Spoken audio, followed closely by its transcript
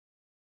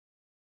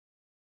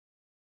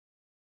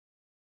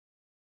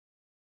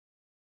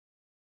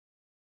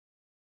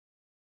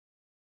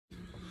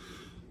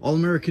All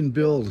American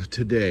Build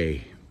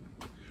today.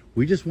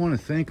 We just want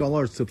to thank all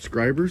our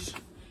subscribers.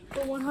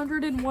 For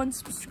 101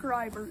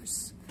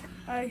 subscribers.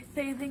 I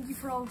thank you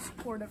for all the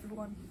support,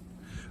 everyone.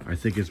 I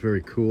think it's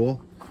very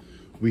cool.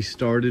 We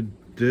started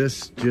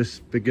this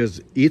just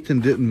because Ethan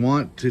didn't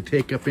want to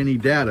take up any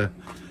data.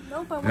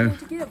 Nope, I wanted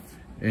to give.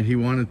 And he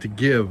wanted to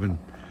give. And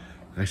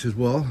I said,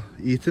 well,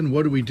 Ethan,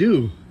 what do we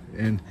do?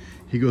 And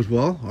he goes,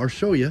 well, I'll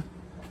show you.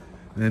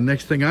 And the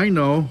next thing I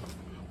know,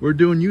 we're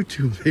doing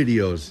YouTube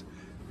videos.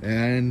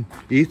 And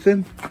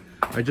Ethan,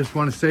 I just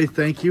want to say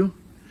thank you.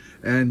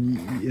 And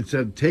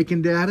instead of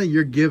taking data,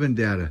 you're giving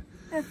data.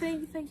 Yeah,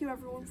 thank you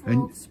everyone for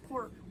all the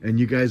support. And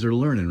you guys are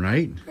learning,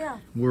 right? Yeah.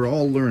 We're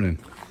all learning,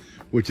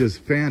 which is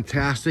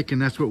fantastic,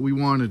 and that's what we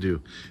want to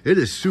do. It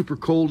is super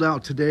cold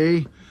out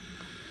today.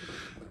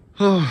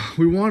 Oh,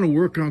 we want to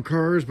work on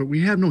cars, but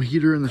we have no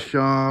heater in the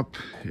shop,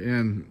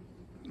 and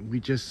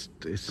it's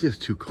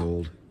just too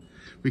cold.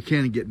 We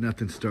can't get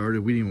nothing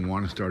started. We didn't even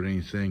want to start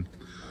anything.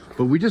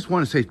 But we just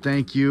want to say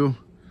thank you,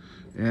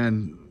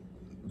 and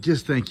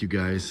just thank you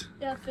guys.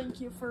 Yeah,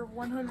 thank you for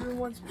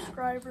 101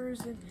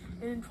 subscribers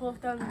and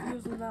 12,000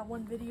 views on that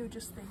one video.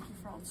 Just thank you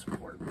for all the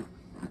support.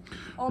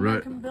 All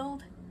American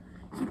Build.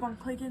 Keep on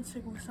clicking.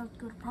 Sigma South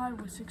Dakota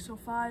Pride with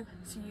 605.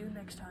 See you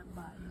next time.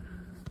 Bye.